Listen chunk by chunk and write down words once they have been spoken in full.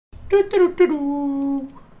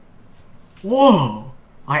Whoa!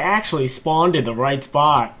 I actually spawned in the right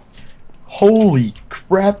spot. Holy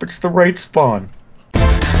crap, it's the right spawn.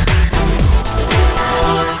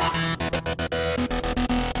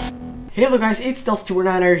 Hello guys, it's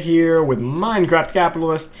Stealth249er here with Minecraft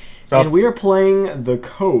Capitalist, Sup? and we are playing The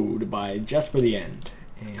Code by jespertheend.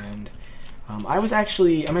 And I'm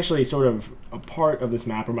actually sort of a part of this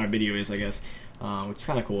map, or my video is, I guess, which is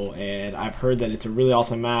kind of cool. And I've heard that it's a really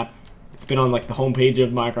awesome map. It's been on like the homepage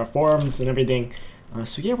of Minecraft forums and everything.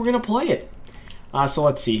 So yeah, we're gonna play it. So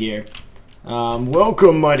let's see here.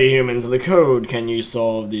 Welcome, mighty humans, to The Code. Can you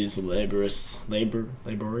solve these laborious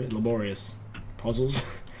puzzles?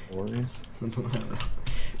 Glorious.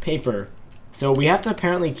 Paper. So we have to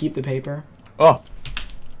apparently keep the paper. Oh.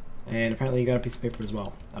 And apparently you got a piece of paper as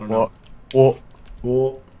well. I don't know. Well,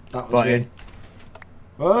 Whoa. That was button. good.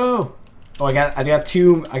 Whoa. Oh, I got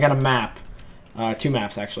a map. Two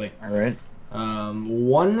maps actually. Alright.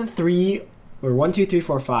 1, 3, or 1, 2, 3,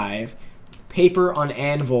 4, 5. Paper on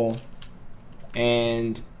anvil.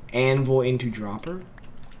 And anvil into dropper.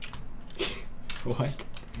 What?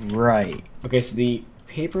 Right. Okay, so the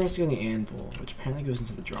paper has to go in the anvil, which apparently goes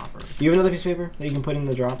into the dropper. Do you have another piece of paper that you can put in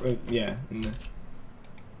the dropper? Yeah, in the...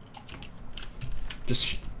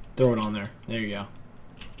 Just throw it on there. There you go.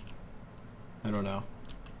 I don't know.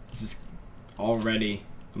 This is already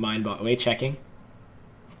mind-boggling. Wait, checking.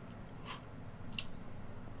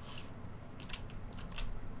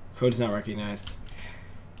 Code is not recognized.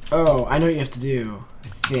 Oh, I know what you have to do. I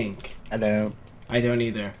think. I know. I don't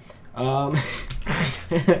either. Nope.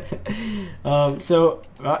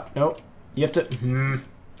 You have to.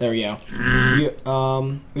 There we go.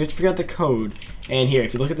 We have to figure out the code. And here,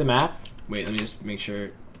 if you look at the map. Wait, let me just make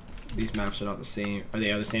sure these maps are not the same. Or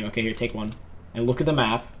they are the same. Okay, here, take one. And look at the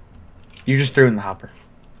map. You just threw in the hopper.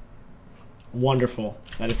 Wonderful.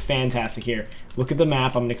 That is fantastic. Here, look at the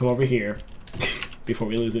map. I'm gonna come over here before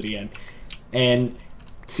we lose it again. And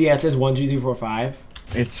see, yeah, it says 1, 2, 3, 4, 5.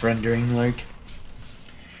 It's rendering like.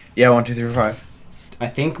 Yeah, 1, 2, 3, 4, 5. I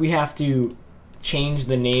think we have to change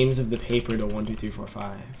the names of the paper to 1, 2, 3, 4,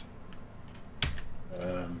 5.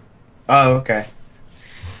 Oh, okay.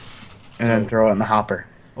 And then So- throw it in the hopper.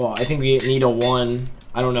 Well, I think we need a 1.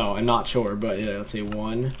 I don't know. I'm not sure, but yeah, let's say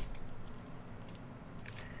 1.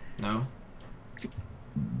 No?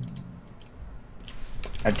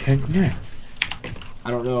 I don't know.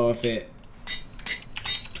 I don't know if it...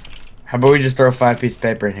 How about we just throw 5 pieces of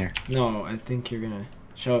paper in here? No, I think you're gonna...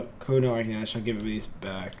 Code not recognized. Shall give it these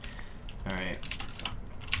back. Alright.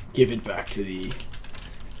 Give it back to the...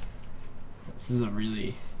 This is a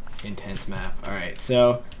really intense map. Alright,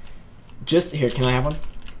 so... Just here, can I have one?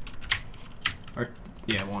 Or,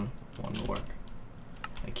 yeah, one. One will work.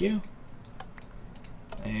 Thank you.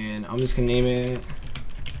 And I'm just gonna name it...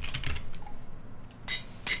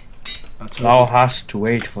 Thou hast to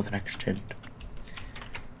wait for the next hint.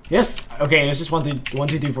 Yes. Okay. It's just 1,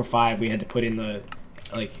 2, 3, 4, 5. We had to put in the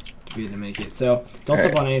we had to make it. So don't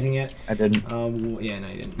step on anything yet. I didn't. Yeah. No,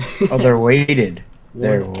 you didn't. Oh, they're weighted.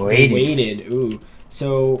 They're weighted. Weighted. Ooh.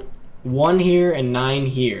 So 1 here and 9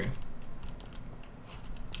 here.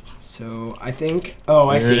 So I think. Oh,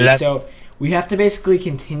 I see. So we have to basically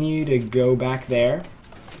continue to go back there.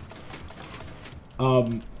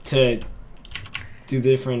 To do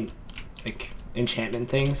different like enchantment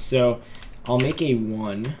things. So I'll make a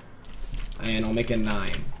 1 and I'll make a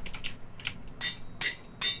 9.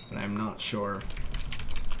 And I'm not sure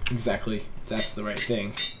exactly if that's the right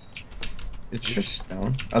thing. It's just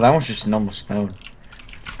stone. Oh, that one's just normal stone.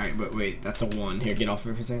 Alright, but wait, that's a 1. Here, get off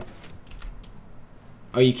for a second.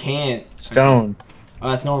 Oh, you can't. Stone.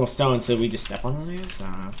 Oh, that's normal stone, so we just step on it, I guess?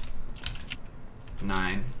 I don't know.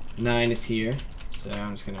 9. 9 is here. So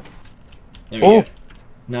I'm just gonna... There we go.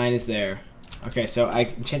 9 is there. Okay, so I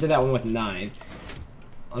enchanted that one with 9.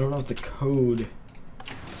 I don't know if the code...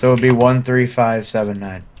 So it'd be 1, 3, 5, 7,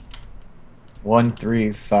 9. 1,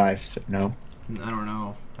 3, 5, no. I don't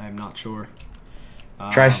know. I'm not sure.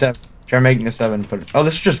 Try 7. Try making a 7. Put. Oh,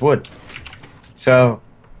 this is just wood. So.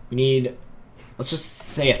 We need... Let's just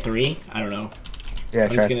say a 3. I don't know. Yeah,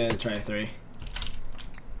 I'm just gonna try a 3.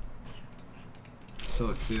 So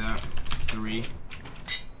let's see that. 3.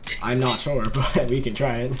 I'm not sure, but we can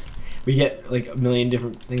try it. We get like a million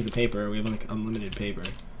different things of paper. We have like unlimited paper.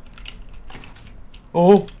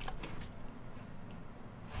 Oh.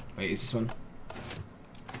 Wait, is this one?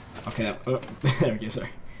 Okay, that. Oh, there we go.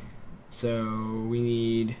 Sorry. So we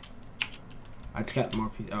need. I just got more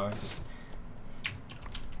pieces. Oh, I just.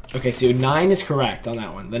 Okay, so 9 is correct on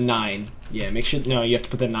that one. The 9. Yeah, make sure. No, you have to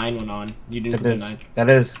put the 9 one on. You didn't put the 9. That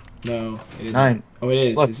is. No, it is 9. Oh, it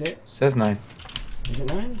is. Look, Is it? It says 9. Is it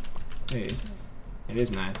 9? Wait, is it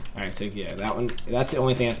is 9. Alright, so yeah, that one, that's the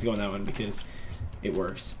only thing that has to go on that one because it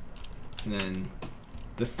works. And then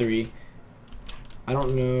the 3, I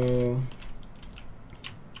don't know.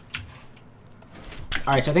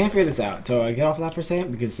 Alright, so I think I figured this out. So I get off of that for a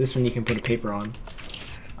second because this one you can put a paper on.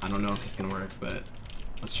 I don't know if this is going to work, but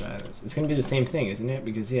let's try this. It's going to be the same thing, isn't it?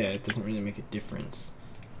 Because, yeah, it doesn't really make a difference.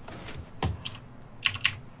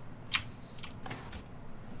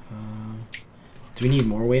 Do we need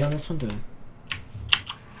more weight on this one to...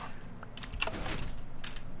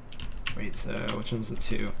 Wait, so which one's the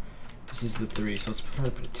 2? This is the 3, so let's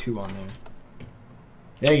probably put a 2 on there.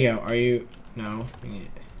 There you go. Are you... No. We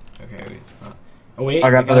need... Okay, wait. Oh, wait.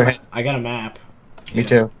 I got a map. Me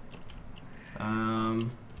too.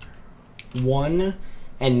 1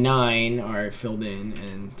 and 9 are filled in,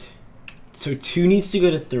 and so 2 needs to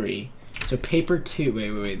go to 3. So paper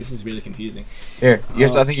 2. Wait. This is really confusing. Here,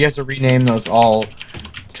 I think you have to rename those all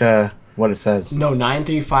to what it says. No,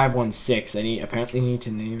 93516. Apparently need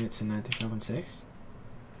to name it to 93516.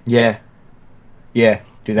 Yeah,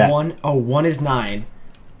 do that. 1 is 9.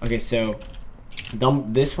 Okay, so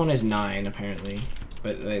this one is 9 apparently,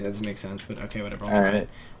 but that doesn't make sense. But okay, whatever.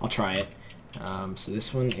 I'll try it. So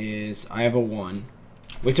this one is, I have a 1.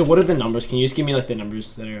 Wait, so what are the numbers? Can you just give me like the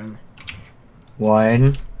numbers that are on there?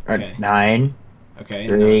 1, okay. 9. Okay.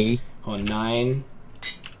 3. Hold on, 9.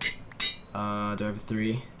 Do I have a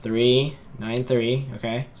 3? 3, 9, 3.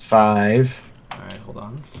 Okay. 5. All right, hold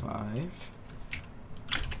on. 5.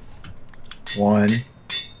 1.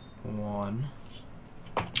 1.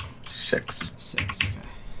 6. 6. Okay.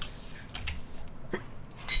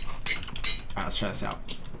 Alright, let's try this out.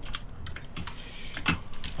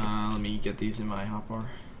 Let me get these in my hotbar.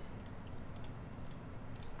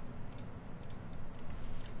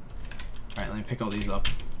 Alright, let me pick all these up.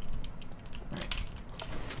 Alright.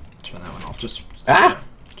 Turn that one off just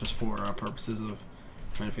for purposes of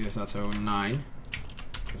trying to figure this out. So 9.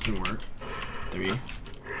 This didn't work. 3.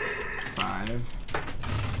 5. 4.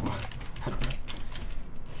 I don't know.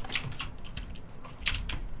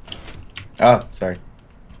 Oh, sorry.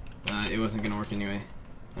 It wasn't gonna work anyway.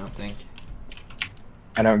 I don't think.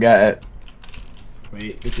 I don't get it.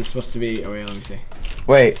 Wait, is this supposed to be? Oh wait, let me see.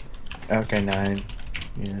 Wait. Okay, 9.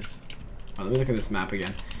 Yes. Oh, let me look at this map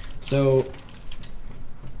again. So.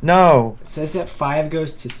 No. It says that 5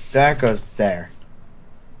 goes to. That goes there.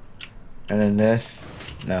 And then this.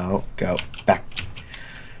 No, go back.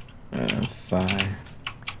 5.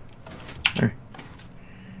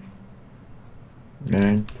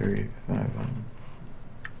 9, 3, 5, 1.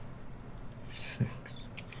 6.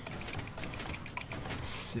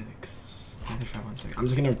 6. 93516. I'm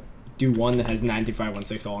just gonna do one that has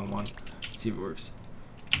 93516 all in one. See if it works.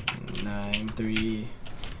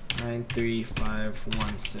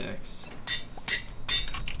 93516.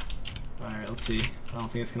 Alright, let's see. I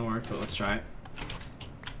don't think it's gonna work, but let's try it.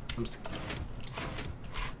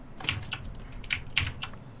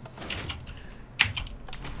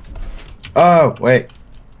 Oh wait,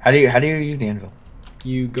 how do you use the anvil?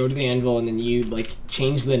 You go to the anvil and then you like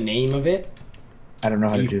change the name of it. I don't know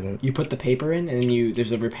how to do that. You put the paper in and then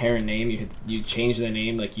there's a repair and name. You change the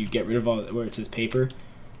name, like you get rid of all where it says paper,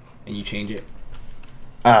 and you change it.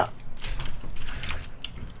 Ah.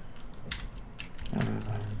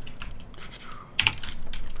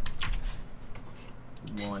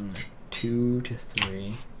 1, 2 to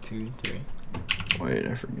 3, 2 to 3. Wait,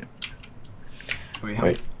 I forget.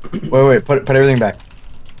 Wait. Wait. Put everything back.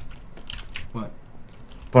 What?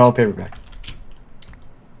 Put all the paper back.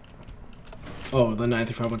 Oh, the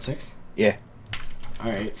 93516? Yeah.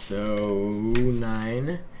 Alright, so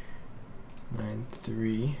 9,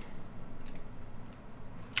 3,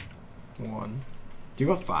 1. Do you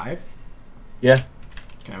have a 5? Yeah.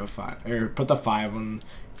 Can I have a 5? Or put the 5 on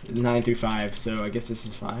 9 through 5, so I guess this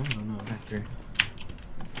is 5? I don't know. 3.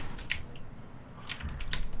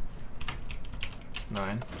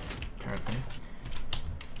 9, apparently.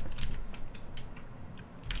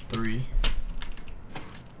 3,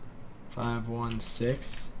 5, 1,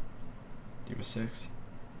 6. Do you have a 6?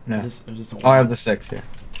 No. Or just a 1? Oh, I have the 6 here.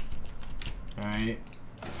 Alright.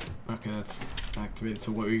 Okay, that's activated.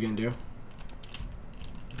 So what are you gonna do?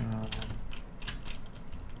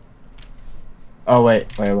 Oh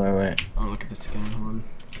wait. I'll look at this again. Hold on.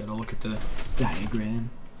 Gotta look at the diagram.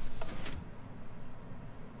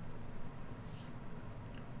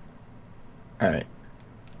 Alright.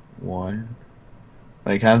 1.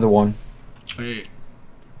 Wait, can I have the 1? Wait,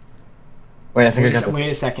 I think I got the... Wait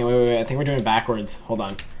a second. Wait. I think we're doing it backwards. Hold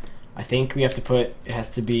on. I think we have to put... It has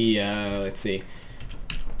to be... let's see.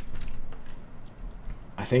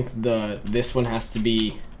 I think this one has to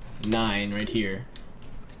be 9 right here.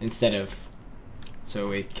 instead of. So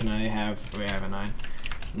wait, can I have? Wait, I have a 9.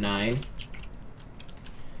 9.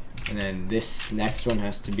 And then this next one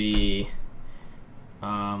has to be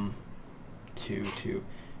 2, 2.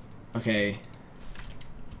 Okay.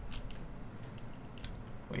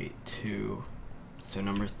 Wait, 2. So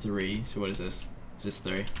number 3. So what is this? Is this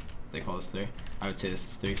 3? They call this 3. I would say this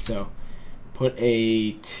is 3. So put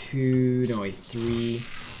a 2. No, a 3.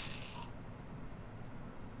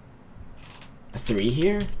 A 3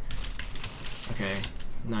 here. Okay.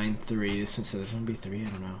 9, 3. This one. So this one would be 3. I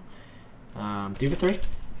don't know. Do you have a 3?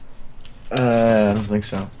 I don't think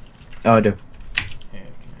so. Oh, I do. Yeah,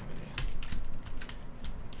 can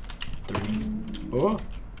I have it? 3. Oh.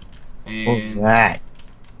 And What was that?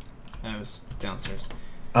 that was downstairs.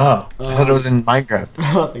 Oh, I thought it was in Minecraft.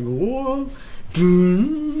 I was like, whoa.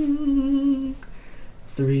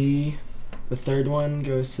 3. The third one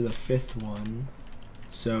goes to the 5th one.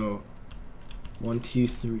 So 1, 2,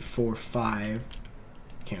 3, 4, 5.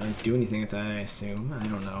 Can't really do anything with that, I assume. I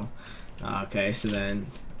don't know. Okay, so then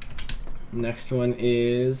next one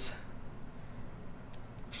is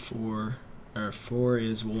 4. Or 4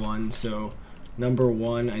 is 1. So number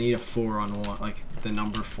 1, I need a 4 on 1, like the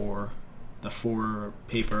number 4. The 4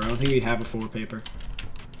 paper. I don't think we have a 4 paper.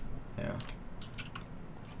 Yeah.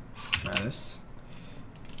 Try this.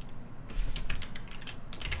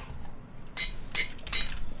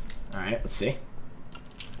 Alright, let's see.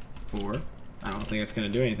 4. I don't think it's gonna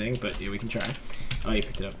do anything, but yeah, we can try. Oh, you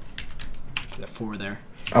picked it up. The 4 there.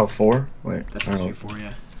 Oh, 4? Wait. That's actually 4,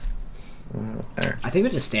 yeah. There. I think we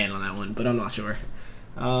have to stand on that one, but I'm not sure.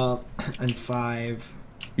 And 5.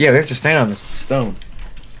 Yeah, we have to stand on this stone.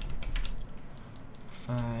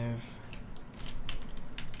 5.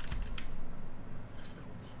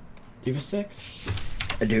 Do you have a 6?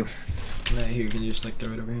 I do. Yeah, here, you can just like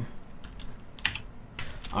throw it over here.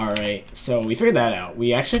 Alright, so we figured that out.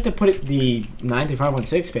 We actually have to put the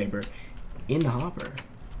 93516 paper in the hopper.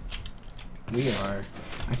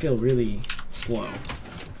 I feel really slow.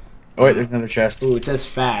 Oh wait, there's another chest. Ooh, it says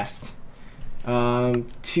fast.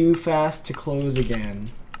 Too fast to close again.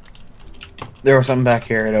 There was something back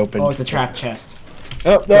here. It opened. Oh, it's a trap chest.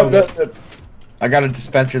 Oh, no. I got a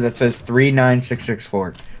dispenser that says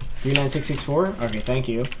 39664. 39664? Okay, thank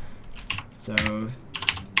you. So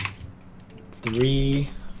 3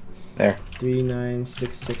 There.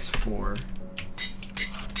 39664.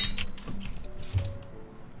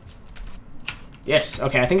 Yes,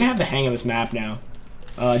 okay, I think I have the hang of this map now.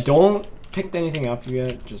 Don't pick anything up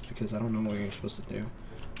yet, just because I don't know what you're supposed to do.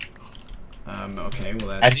 Okay, well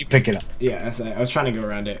that... As you pick it up. Yeah, I was trying to go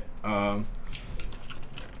around it.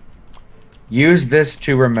 Use this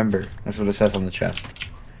to remember. That's what it says on the chest.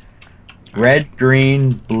 Red,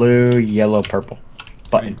 green, blue, yellow, purple.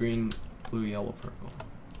 Button. Red, green, blue, yellow, purple.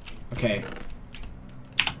 Okay.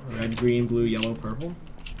 Red, green, blue, yellow, purple?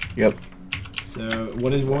 Yep. So,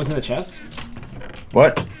 what was in the chest?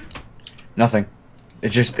 What? Nothing.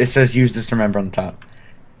 It says use this to remember on the top.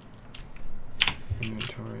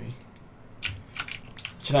 Inventory.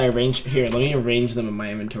 Should I arrange... Here, let me arrange them in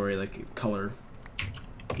my inventory, like, color.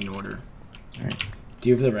 In order. Alright. Do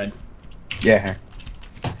you have the red? Yeah, here.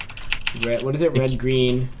 Red, what is it? Red,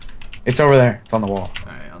 green. It's over there. It's on the wall.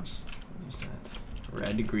 Alright, I'll just use that.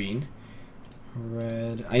 Red, green.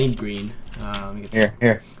 Red. I need green. Let me get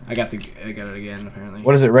Here. I got it again, apparently.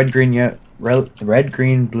 What is it? Red, green, red,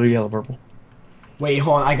 green, blue, yellow, purple. Wait,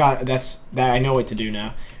 hold on. I got that. I know what to do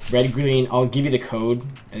now. Red, green. I'll give you the code,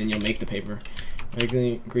 and then you'll make the paper.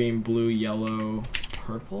 Red, green, blue, yellow,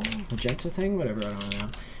 purple, magenta thing, whatever. I don't know.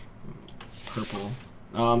 Purple.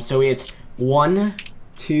 So it's 1,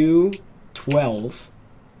 2, 12.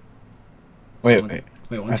 Wait.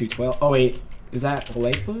 1, 2, 12. Oh wait, is that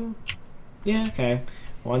light blue? Yeah. Okay.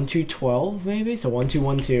 1, 2, 12 maybe. So 1, 2,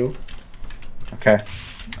 1, 2. Okay.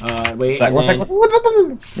 Wait. One second.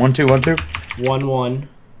 1, 2, 1, 2. 1, 1.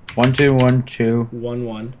 1, 2, 1, 2. 1,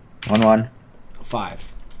 1. 1, 1.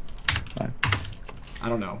 5. 5. I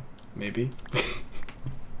don't know. Maybe.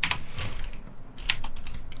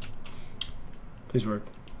 Please work.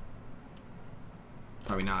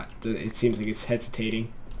 Probably not. It seems like it's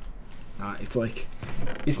hesitating. It's like,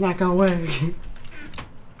 it's not gonna work.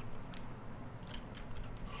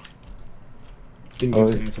 Didn't give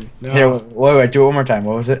us an answer. No. Here, wait, do it one more time.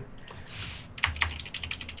 What was it?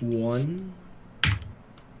 1,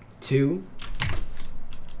 2.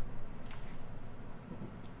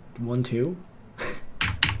 1, 2.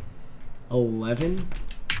 11.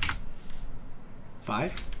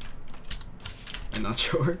 5. I'm not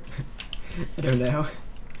sure. I don't know.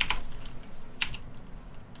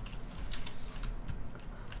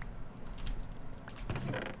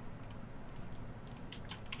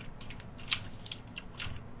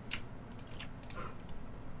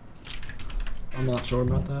 I'm not sure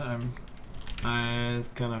about that. It's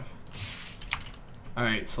kind of. All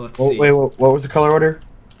right, so let's Oh, see. wait, what was the color order?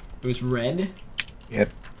 It was red. Yep.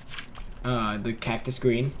 The cactus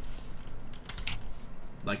green.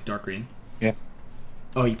 Like dark green. Yeah.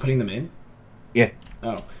 Oh, you putting them in? Yeah.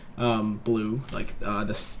 Oh, blue, like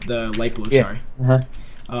the light blue. Yeah. Sorry.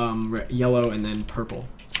 Yellow and then purple.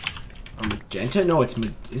 Or magenta? No, is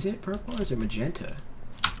it purple or is it magenta?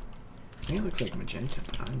 I think it looks like magenta,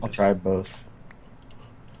 but I'll try both.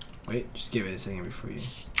 Wait, just give it a second before you.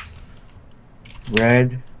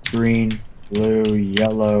 Red, green, blue,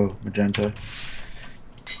 yellow, magenta.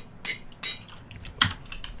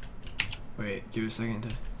 Wait, give it a second to.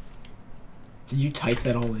 Did you type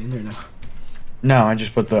that all in or no? No, I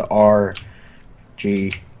just put the R,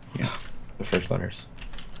 G, yeah, the first letters.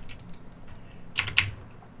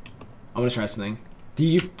 I'm gonna try something. Do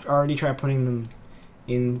you already try putting them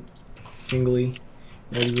in singly?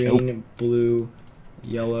 Red, green, Nope. blue,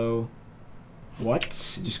 yellow. What?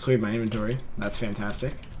 Just cleared my inventory. That's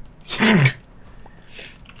fantastic. Red,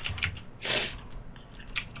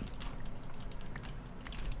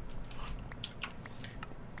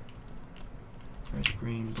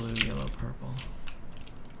 green, blue, yellow, purple.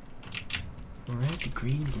 Red,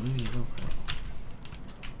 green, blue, yellow, purple.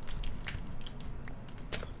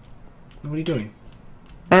 What are you doing?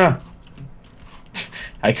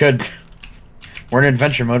 I could. We're in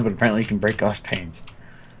adventure mode, but apparently you can break glass panes.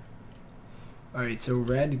 Alright, so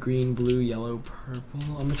red, green, blue, yellow, purple.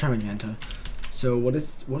 I'm gonna try magenta. So what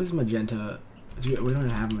is magenta? We don't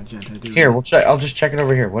have magenta, do we? Here, we'll check. I'll just check it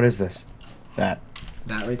over here. What is this? That.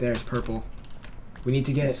 That right there is purple. We need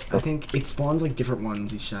to get. I think it spawns like different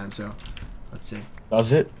ones each time. So let's see.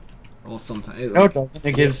 Does it? Well, sometimes. No, it doesn't.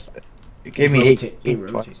 It gives. It gave me eight. It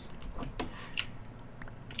rotates.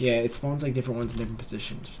 Yeah, it spawns like different ones in different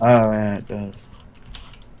positions. Oh yeah, it does.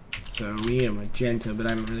 So we need a magenta, but I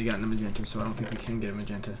haven't really gotten a magenta, so I don't think we can get a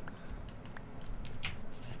magenta.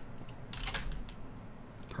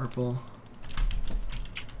 Purple.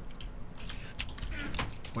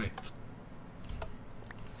 Wait.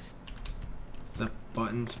 Is that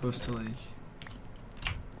button supposed to like...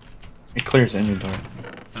 It clears the inventory.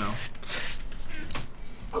 Oh.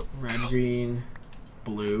 Red, green,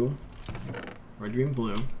 blue. Red, green,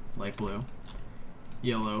 blue. Light blue.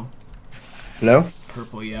 Yellow. Hello?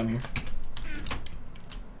 Purple, yeah, I'm here.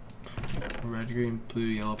 Red, green, blue,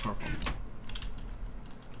 yellow, purple.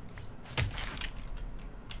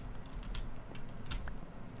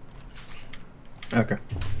 Okay.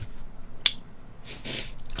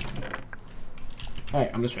 Alright,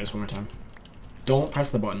 I'm gonna try this one more time. Don't press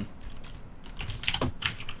the button.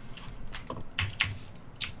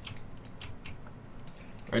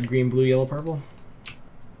 Red, green, blue, yellow, purple.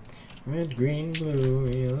 Red, green, blue,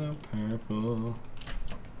 yellow, purple.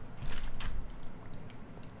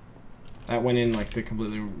 That went in like the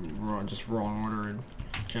completely wrong, just wrong order in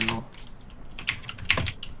general.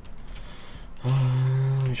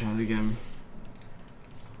 Let me try it again.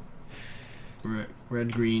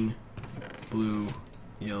 Red, green, blue,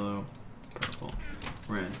 yellow, purple.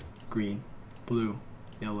 Red, green, blue,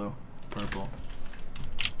 yellow, purple.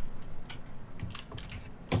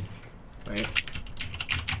 Wait.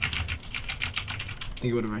 I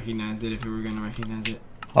think it would have recognized it if we were going to recognize it.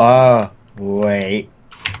 Wait.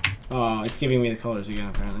 Oh, it's giving me the colors again,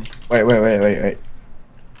 apparently. Wait.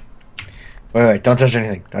 Don't touch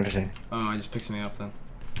anything. Don't touch anything. Oh, I just picked something up then.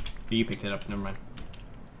 But you picked it up, never mind.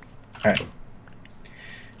 Alright.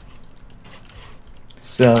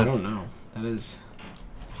 So... I don't know. That is...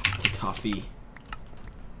 It's a toughie.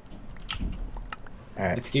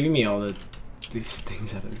 Alright. It's giving me all these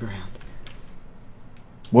things out of the ground.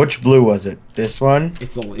 Which blue was it? This one?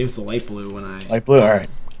 It was the light blue when I... Light blue? Alright.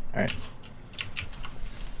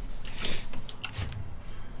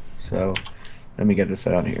 So, let me get this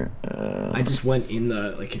out here. I just went in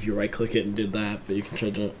the... Like, if you right-click it and did that, but you can try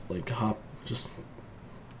to, like, just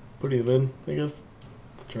putting them in, I guess.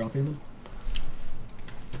 Dropping them.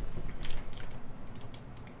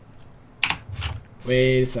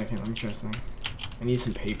 Wait a second, let me try something. I need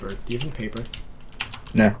some paper. Do you have any paper?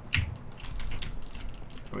 No.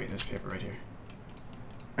 Oh, wait, there's paper right here.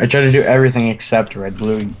 I try to do everything except red,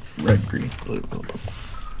 blue, red, green, blue, blue, blue.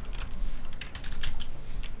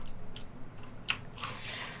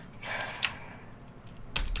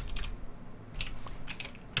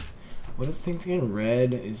 What are the things again?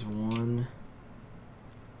 Red is 1.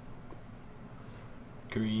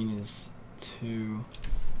 Green is 2.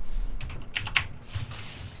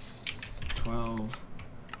 12.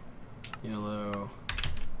 Yellow.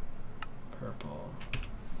 Purple.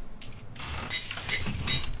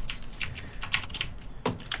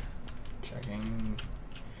 Checking.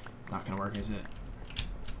 gonna work, is it?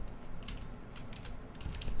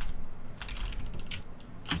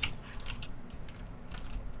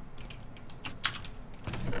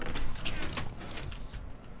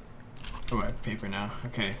 Oh, I have paper now.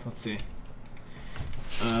 Okay, let's see.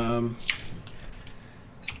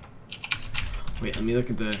 Wait, let me look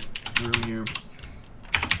at the room here.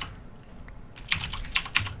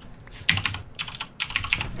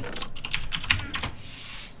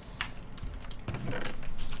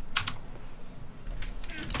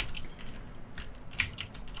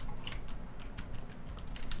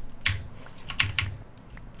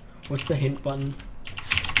 What's the hint button?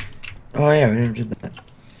 Oh yeah, we never did that.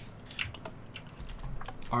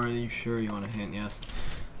 Are you sure you want a hint? Yes.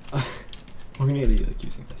 We're gonna get like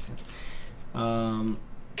using this hint.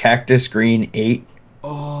 Cactus green 8.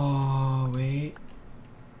 Oh wait.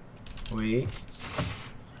 Wait.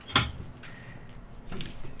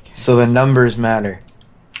 So the numbers matter.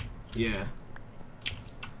 Yeah.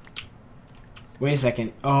 Wait a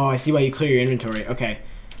second. Oh, I see why you clear your inventory. Okay.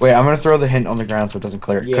 Wait, I'm gonna throw the hint on the ground so it doesn't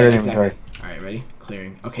clear. Yeah, Clear the exactly. inventory. Alright, ready?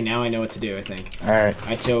 Clearing. Okay, now I know what to do, I think. Alright.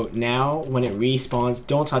 Alright, so now when it respawns,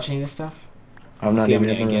 don't touch any of this stuff. I'm not See how even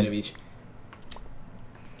many I in the get room. of each.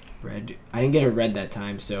 Red. I didn't get a red that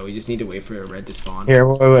time, so we just need to wait for a red to spawn. Here,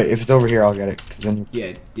 wait. If it's over here, I'll get it. Cause then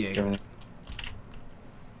Yeah.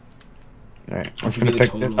 Alright, I'll give you the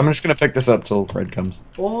totals. I'm just gonna pick this up till red comes.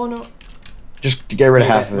 Oh no. Just to get rid of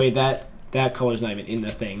half of it. Wait, that color's not even in the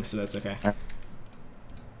thing, so that's okay. Alright.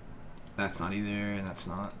 That's not either, and that's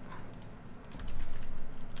not.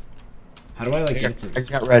 How do I like get to I this?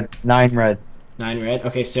 got red. 9 red. 9 red?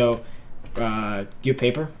 Okay, so do you have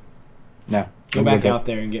paper? No. Go back out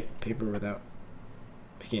there and get paper without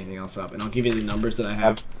picking anything else up, and I'll give you the numbers that I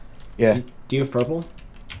have. Yeah. Do you have purple?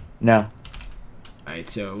 No. Alright,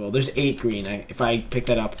 so, well, there's 8 green. If I pick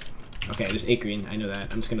that up... Okay, there's 8 green. I know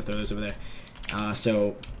that. I'm just going to throw those over there.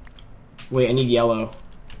 So... Wait, I need yellow.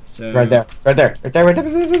 So... Right there. Right there. Right there. Right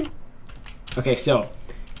there. Okay, so...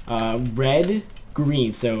 red,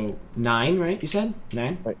 green. So, 9, right? You said?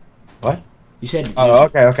 9? Wait. What? You said... Oh,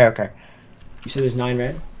 okay. You said there's 9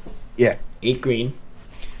 red? Yeah. 8 green.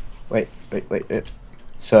 Wait.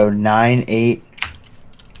 So 9, 8.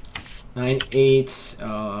 9, 8,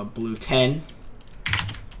 blue 10.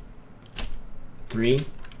 3,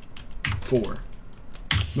 4.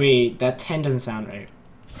 Wait, that 10 doesn't sound right.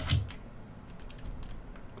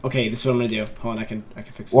 Okay, this is what I'm gonna do. Hold on, I can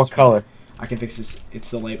fix this. What color? I can fix this. It's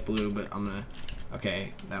the light blue, but I'm gonna...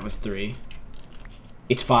 Okay, that was 3.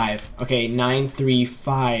 It's 5. Okay, 9, 3,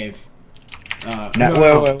 5.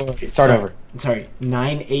 Wait. Start over. Sorry,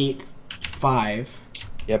 9, 8, 5.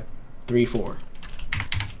 Yep. 3, 4.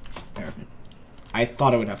 I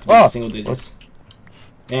thought it would have to be single digits.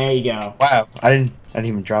 There you go. Wow, I didn't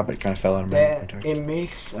even drop it. It kind of fell out of my inventory. It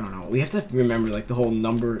makes, I don't know. We have to remember like the whole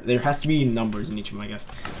number. There has to be numbers in each of them, I guess.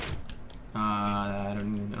 I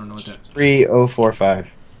don't know what that's. 3045.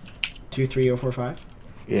 23045.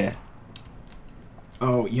 Yeah.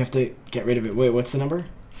 Oh, you have to get rid of it. Wait, what's the number?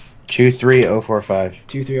 23045.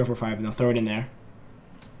 23045, and they'll throw it in there.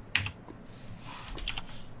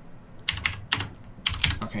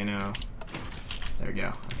 Okay, now. There we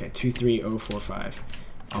go. Okay, 23045.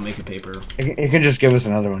 I'll make a paper. You can just give us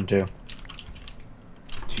another one too.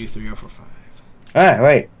 23045. Ah,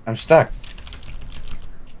 wait, I'm stuck.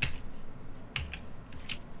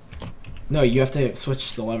 No, you have to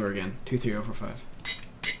switch the lever again.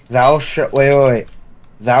 23045. Wait.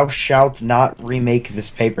 Thou shalt not remake this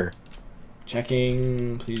paper.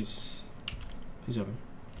 Checking, please. Please open.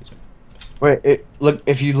 Wait, look.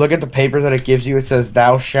 If you look at the paper that it gives you, it says,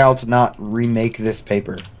 "Thou shalt not remake this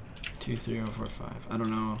paper." 23045. I don't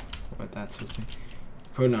know what that's supposed to be.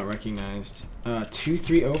 Code not recognized.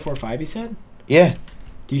 23045. You said? Yeah.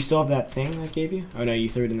 Do you still have that thing I gave you? Oh no, you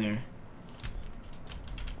threw it in there.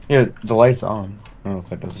 Yeah, the light's on. I don't know if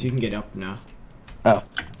that So doesn't. you can get up now. Oh.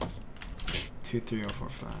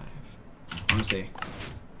 23045. I want to see.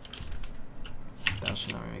 Thou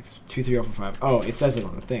shalt not remake this. 23045. Oh, it says it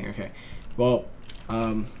on the thing. Okay. Well,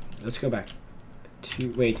 let's go back.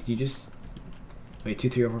 Wait, did you just... Wait,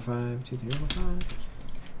 23045, 23045.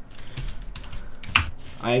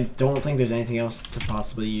 I don't think there's anything else to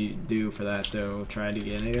possibly do for that, so try it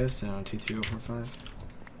again, I guess. 23045.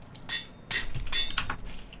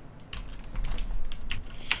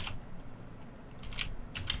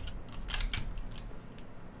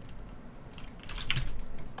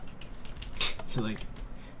 You're like,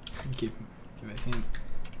 give a hint.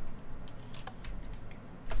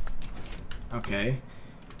 Okay.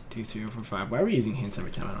 23045. Why are we using hints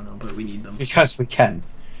every time? I don't know, but we need them. Because we can.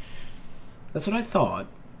 That's what I thought.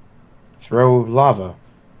 Throw lava.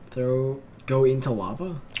 Go into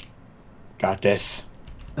lava? Got this.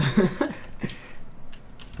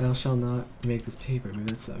 Thou shalt not make this paper.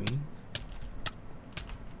 Maybe that's what that means.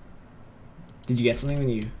 Did you get something when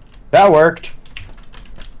you... That worked.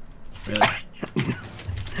 Really?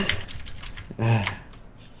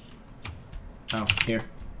 Oh, here.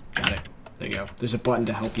 Got it. There you go. There's a button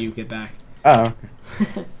to help you get back. Oh.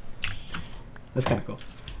 That's kind of cool.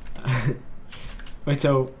 Wait,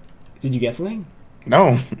 so... Did you get something?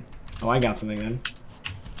 No. Oh, I got something then.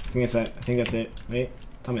 I think that's it. I think that's it. Wait.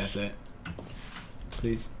 Tell me that's it.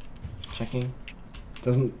 Please. Checking.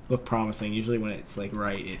 Doesn't look promising. Usually when it's like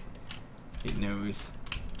right, it knows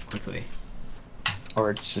quickly.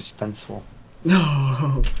 Or it's suspenseful.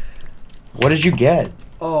 No. What did you get?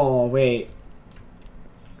 Oh wait.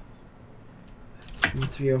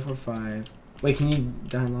 3045. Wait, can you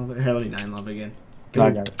die in lava? Here, let me die in lava again. No,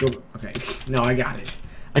 I got it. Go. Okay. No, I got it.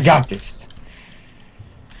 I got this.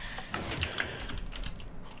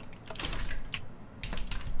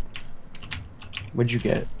 What'd you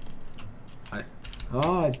get?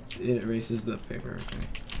 Oh, it erases the paper.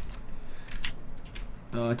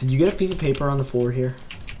 Okay. Did you get a piece of paper on the floor here?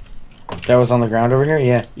 That was on the ground over here?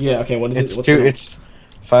 Yeah. Yeah, okay, what is It's it? What's two. the... It's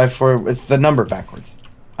 5 4. It's the number backwards.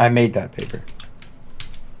 I made that paper.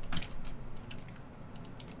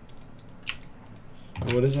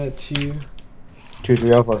 What is that? 2. 2 3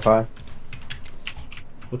 0 4 5.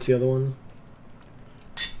 What's the other one?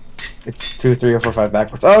 It's 2 3 0 4 5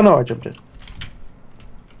 backwards. Oh no, I jumped in.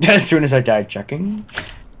 As soon as I died checking.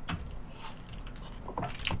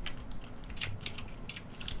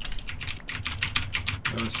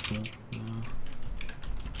 Oh, so, no.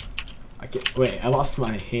 I can't, wait, I lost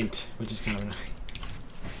my hint, which is kind of annoying.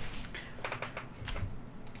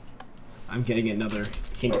 I'm getting another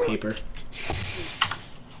hint paper.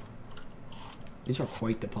 These are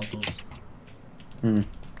quite the puzzles. Hmm.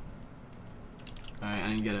 Alright, I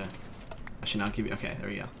didn't get a... I should not give you... Okay, there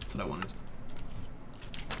we go. That's what I wanted.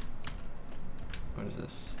 What is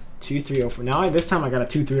this? 2304. Now, this time I got a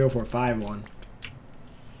 23045 one.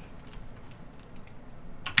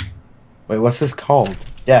 Wait, what's this called?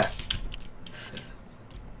 Death.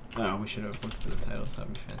 Oh, we should have looked at the titles. That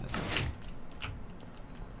would be fantastic.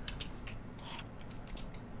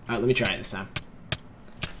 Alright, let me try it this time.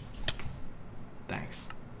 Thanks.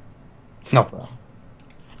 No problem.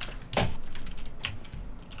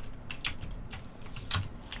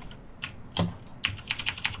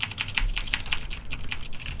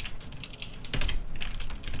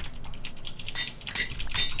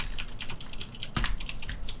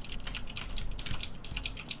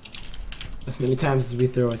 As many times as we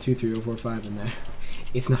throw a 23045 in there,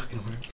 it's not gonna work.